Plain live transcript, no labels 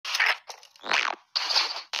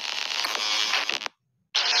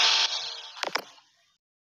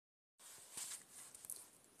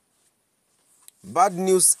Bad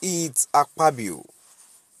news hits Akpabio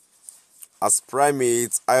as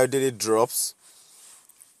Primate Ayodele drops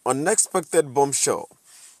unexpected bombshell.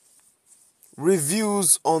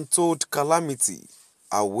 Reviews Untold calamity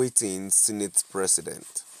awaiting Senate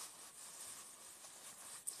President.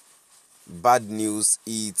 Bad news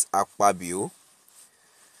hits Akpabio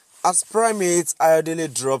as Primate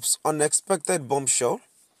Ayodele drops unexpected bombshell.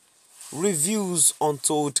 Reviews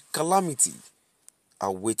Untold calamity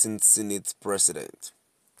awaiting Senate President.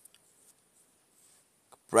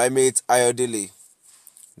 Primate Ayodele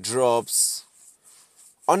drops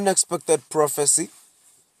unexpected prophecy,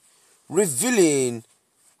 revealing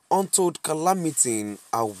untold calamity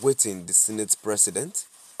awaiting the Senate President,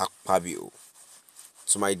 Akpabio.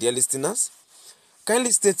 To my dear listeners,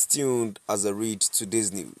 kindly stay tuned as I read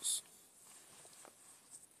today's news.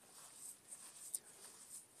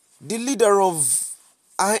 The leader of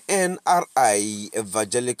INRI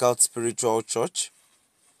Evangelical Spiritual Church,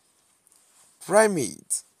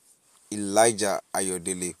 Primate Elijah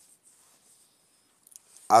Ayodele,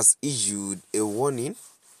 has issued a warning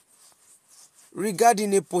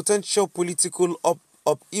regarding a potential political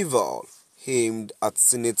upheaval aimed at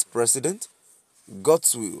Senate President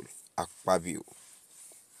Godswill Akpabio.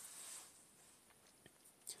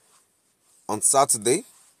 On Saturday,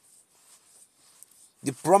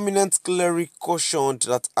 the prominent cleric cautioned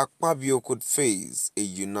that Akpabio could face a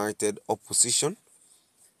united opposition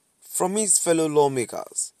from his fellow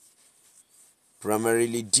lawmakers,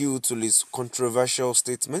 primarily due to his controversial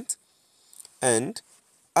statement and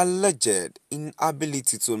alleged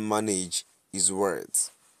inability to manage his words.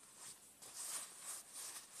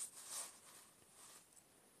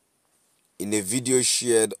 In a video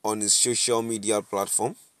shared on his social media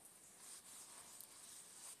platform,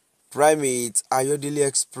 Primate Ayodele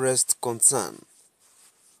expressed concern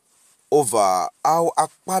over how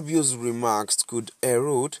Akpabio's remarks could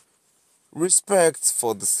erode respect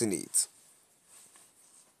for the Senate.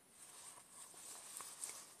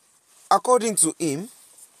 According to him,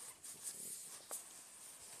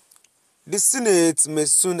 the Senate may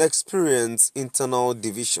soon experience internal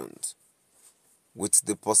divisions, with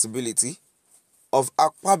the possibility of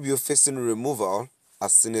Akpabio facing removal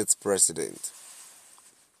as Senate President.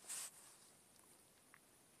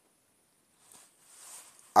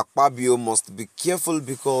 Akpabio must be careful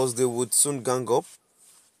because they would soon gang up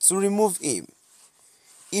to remove him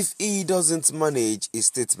if he doesn't manage his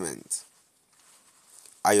statement,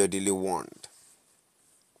 Ayodele warned.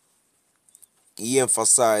 He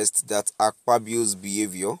emphasized that Akpabio's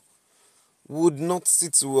behavior would not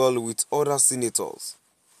sit well with other senators,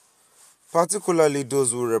 particularly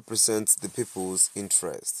those who represent the people's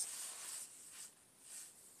interests.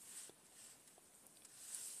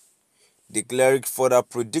 The cleric further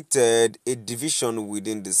predicted a division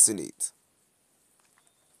within the Senate,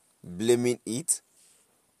 blaming it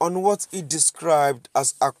on what he described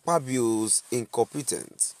as Akpabio's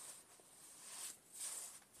incompetence.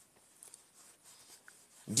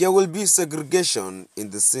 There will be segregation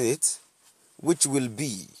in the Senate, which will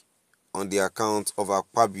be on the account of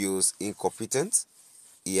Akpabio's incompetence,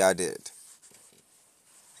 he added.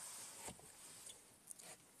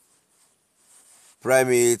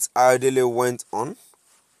 Primate Ayodele went on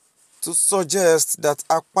to suggest that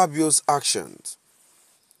Akpabio's actions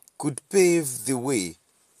could pave the way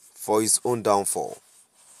for his own downfall.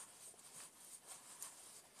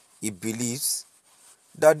 He believes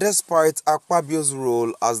that despite Akpabio's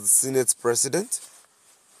role as the Senate President,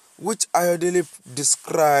 which Ayodele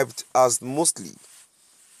described as mostly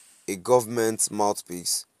a government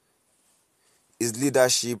mouthpiece, his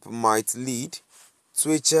leadership might lead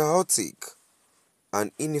to a chaotic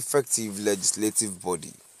and ineffective legislative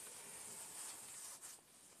body.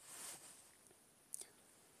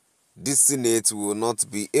 This Senate will not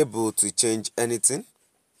be able to change anything.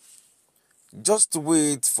 Just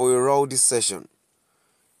wait for a rowdy session,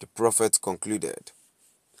 the prophet concluded.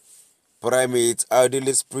 Primate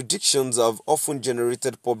Ayodele's predictions have often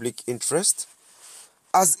generated public interest,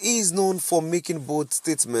 as he is known for making bold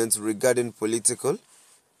statements regarding political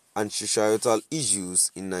and societal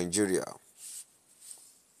issues in Nigeria.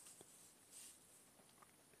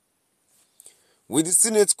 With the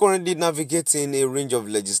Senate currently navigating a range of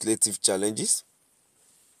legislative challenges,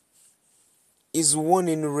 his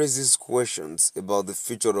warning raises questions about the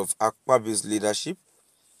future of Akpabio's leadership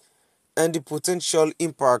and the potential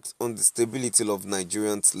impact on the stability of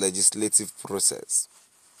Nigeria's legislative process.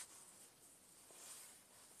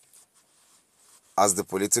 As the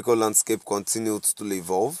political landscape continues to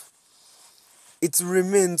evolve, it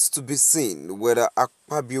remains to be seen whether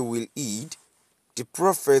Akpabio will heed the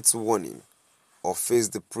prophet's warning or face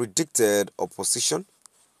the predicted opposition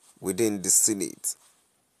within the Senate.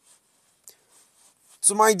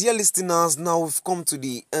 To my dear listeners, now we've come to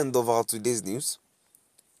the end of our today's news.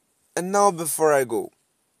 And now before I go,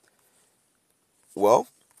 well,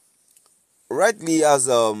 rightly as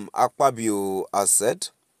Akpabio has said,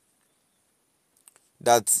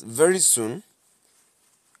 that very soon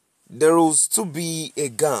there will still be a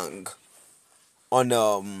gang on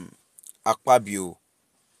Akpabio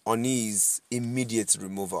on his immediate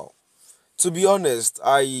removal. To be honest,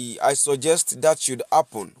 I suggest that should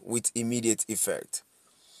happen with immediate effect.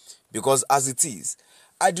 Because as it is,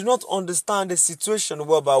 I do not understand a situation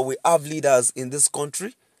whereby we have leaders in this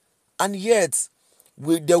country and yet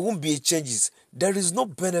there won't be changes. There is no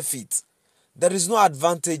benefit. There is no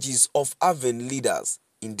advantages of having leaders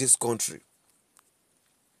in this country.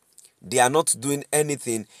 They are not doing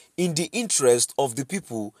anything in the interest of the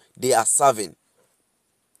people they are serving.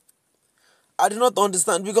 I do not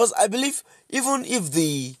understand, because I believe even if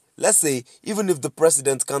even if the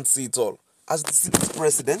president can't see it all, as the Senate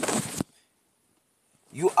president,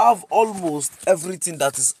 you have almost everything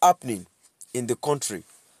that is happening in the country.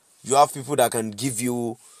 You have people that can give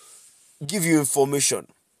you information.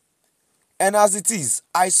 And as it is,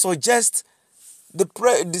 I suggest the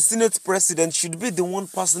Senate president should be the one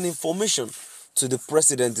passing information to the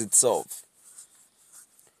president itself.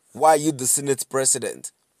 Why are you the Senate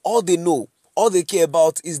president? All they know, all they care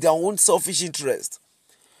about is their own selfish interest.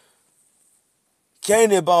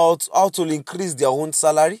 Caring about how to increase their own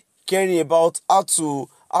salary, caring about how to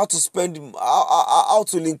spend, how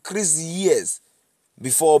to increase years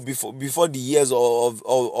before the years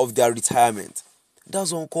of their retirement.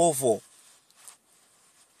 That's uncalled for.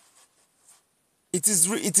 It is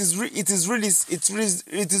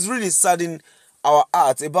really saddening our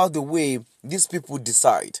heart about the way these people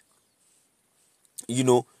decide.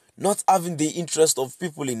 Not having the interest of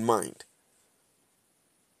people in mind.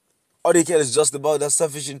 All they care is just about their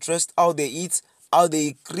selfish interest, how they eat, how they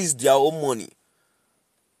increase their own money.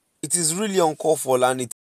 It is really uncalled for,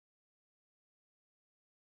 and